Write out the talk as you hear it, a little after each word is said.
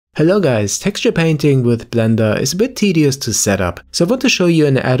Hello guys, texture painting with Blender is a bit tedious to set up, so I want to show you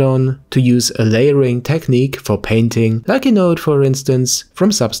an add-on to use a layering technique for painting, like you know it for instance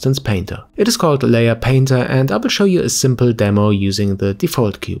from Substance Painter. It is called Layer Painter and I will show you a simple demo using the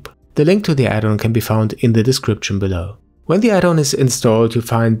default cube. The link to the add-on can be found in the description below. When the add-on is installed, you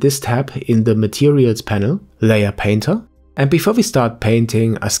find this tab in the Materials panel, Layer Painter. And before we start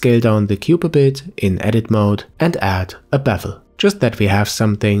painting, I scale down the cube a bit in edit mode and add a bevel. Just that we have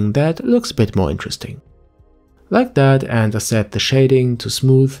something that looks a bit more interesting. Like that, and I set the shading to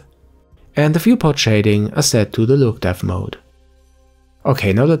smooth. And the viewport shading I set to the look depth mode.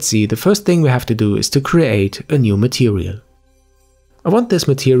 Okay, now let's see, the first thing we have to do is to create a new material. I want this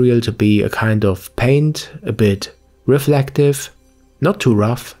material to be a kind of paint, a bit reflective, not too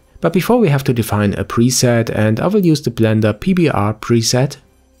rough. But before we have to define a preset, and I will use the Blender PBR preset.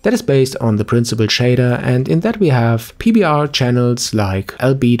 That is based on the principal shader, and in that we have PBR channels like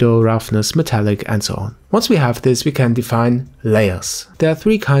albedo, roughness, metallic and so on. Once we have this, we can define layers. There are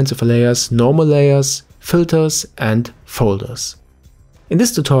three kinds of layers: normal layers, filters and folders. In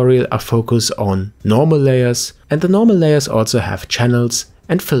this tutorial I focus on normal layers, and the normal layers also have channels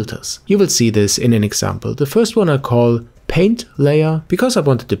and filters. You will see this in an example. The first one I call paint layer because I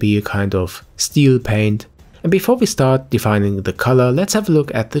want it to be a kind of steel paint. And before we start defining the color, let's have a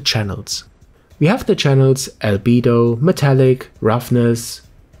look at the channels. We have the channels albedo, metallic, roughness,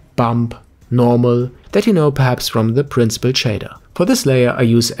 bump, normal, that you know perhaps from the principal shader. For this layer I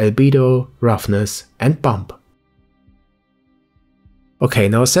use albedo, roughness and bump. Okay,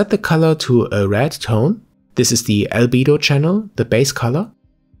 now set the color to a red tone. This is the albedo channel, the base color.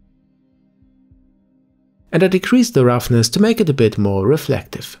 And I decrease the roughness to make it a bit more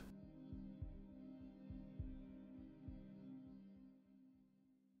reflective.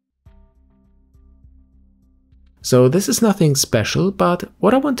 So this is nothing special, but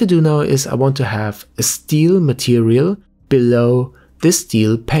what I want to do now is I want to have a steel material below this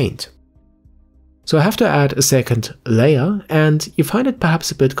steel paint. So I have to add a second layer, and you find it perhaps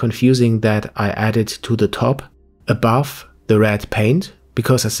a bit confusing that I added to the top above the red paint,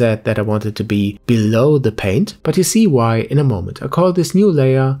 because I said that I wanted to be below the paint, but you see why in a moment. I call this new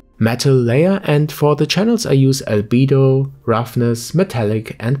layer metal layer, and for the channels I use albedo, roughness,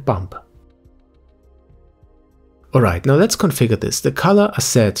 metallic and bump. Alright, now let's configure this. The color I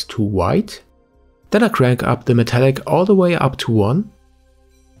set to white, then I crank up the metallic all the way up to 1.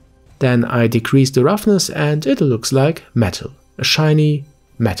 Then I decrease the roughness and it looks like metal, a shiny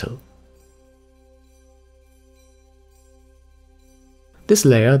metal. This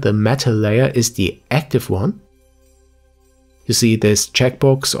layer, the metal layer, is the active one. You see this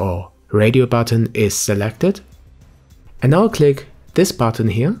checkbox or radio button is selected. And now click this button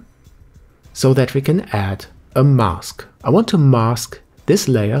here so that we can add a mask. I want to mask this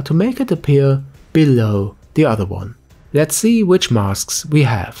layer to make it appear below the other one. Let's see which masks we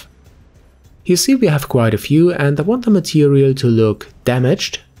have. You see we have quite a few, and I want the material to look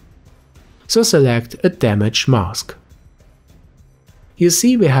damaged. So select a damage mask. You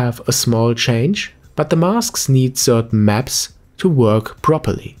see we have a small change, but the masks need certain maps to work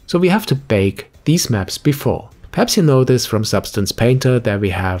properly. So we have to bake these maps before. Perhaps you know this from Substance Painter, there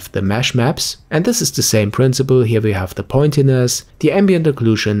we have the mesh maps, and this is the same principle. Here we have the pointiness, the ambient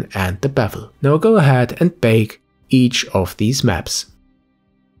occlusion and the bevel. Now go ahead and bake each of these maps.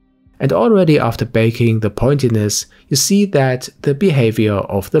 And already after baking the pointiness, you see that the behavior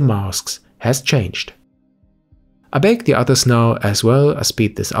of the masks has changed. I bake the others now as well. I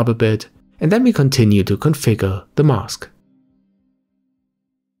speed this up a bit, and then we continue to configure the mask.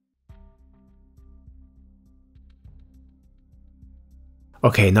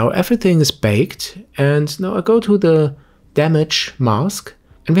 Okay, now everything is baked, and now I go to the damage mask,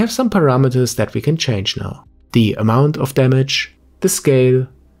 and we have some parameters that we can change now. The amount of damage, the scale,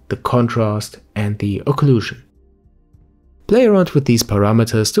 the contrast and the occlusion. Play around with these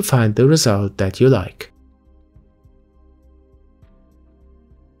parameters to find the result that you like.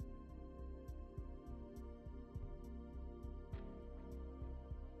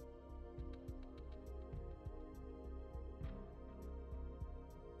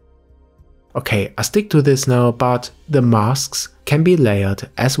 Okay, I stick to this now, but the masks can be layered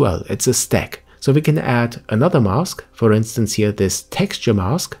as well. It's a stack. So we can add another mask, for instance here this texture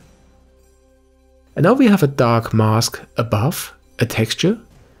mask. And now we have a dark mask above a texture.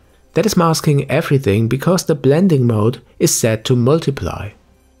 That is masking everything because the blending mode is set to multiply.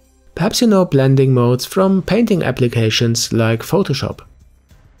 Perhaps you know blending modes from painting applications like Photoshop.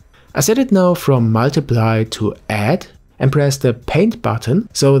 I set it now from multiply to add, and press the paint button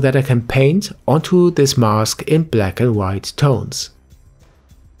so that I can paint onto this mask in black and white tones.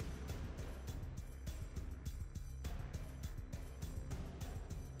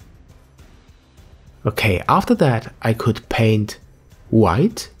 Okay, after that I could paint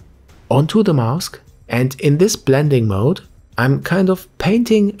white onto the mask, and in this blending mode I'm kind of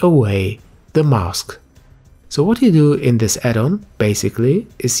painting away the mask. So what you do in this add-on basically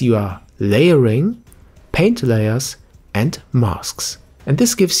is you are layering paint layers and masks. And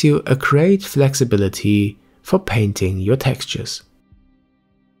this gives you a great flexibility for painting your textures.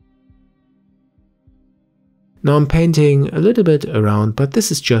 Now I'm painting a little bit around, but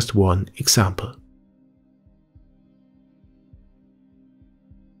this is just one example.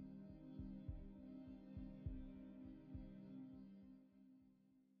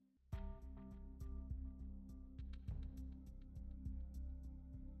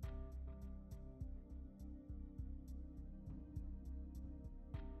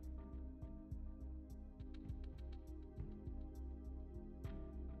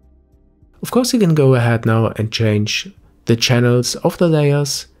 Of course, you can go ahead now and change the channels of the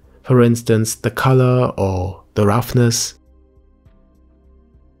layers, for instance the color or the roughness.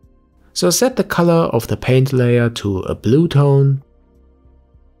 So set the color of the paint layer to a blue tone,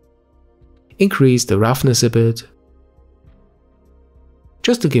 increase the roughness a bit,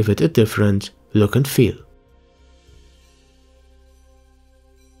 just to give it a different look and feel.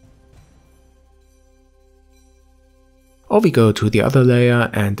 Or we go to the other layer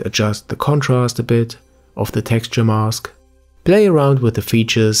and adjust the contrast a bit of the texture mask. Play around with the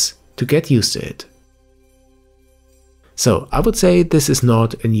features to get used to it. So I would say this is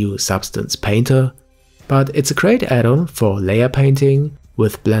not a new Substance Painter, but it's a great add-on for layer painting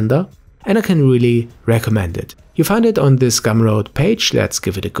with Blender, and I can really recommend it. You find it on this Gumroad page, let's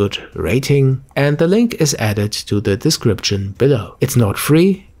give it a good rating, and the link is added to the description below. It's not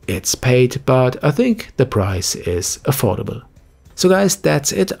free. It's paid, but I think the price is affordable. So guys,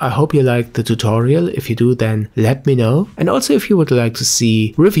 that's it. I hope you liked the tutorial. If you do, then let me know. And also if you would like to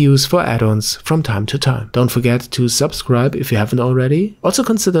see reviews for add-ons from time to time. Don't forget to subscribe if you haven't already. Also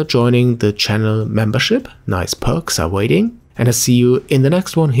consider joining the channel membership. Nice perks are waiting. And I'll see you in the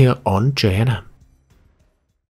next one here on Jayanam.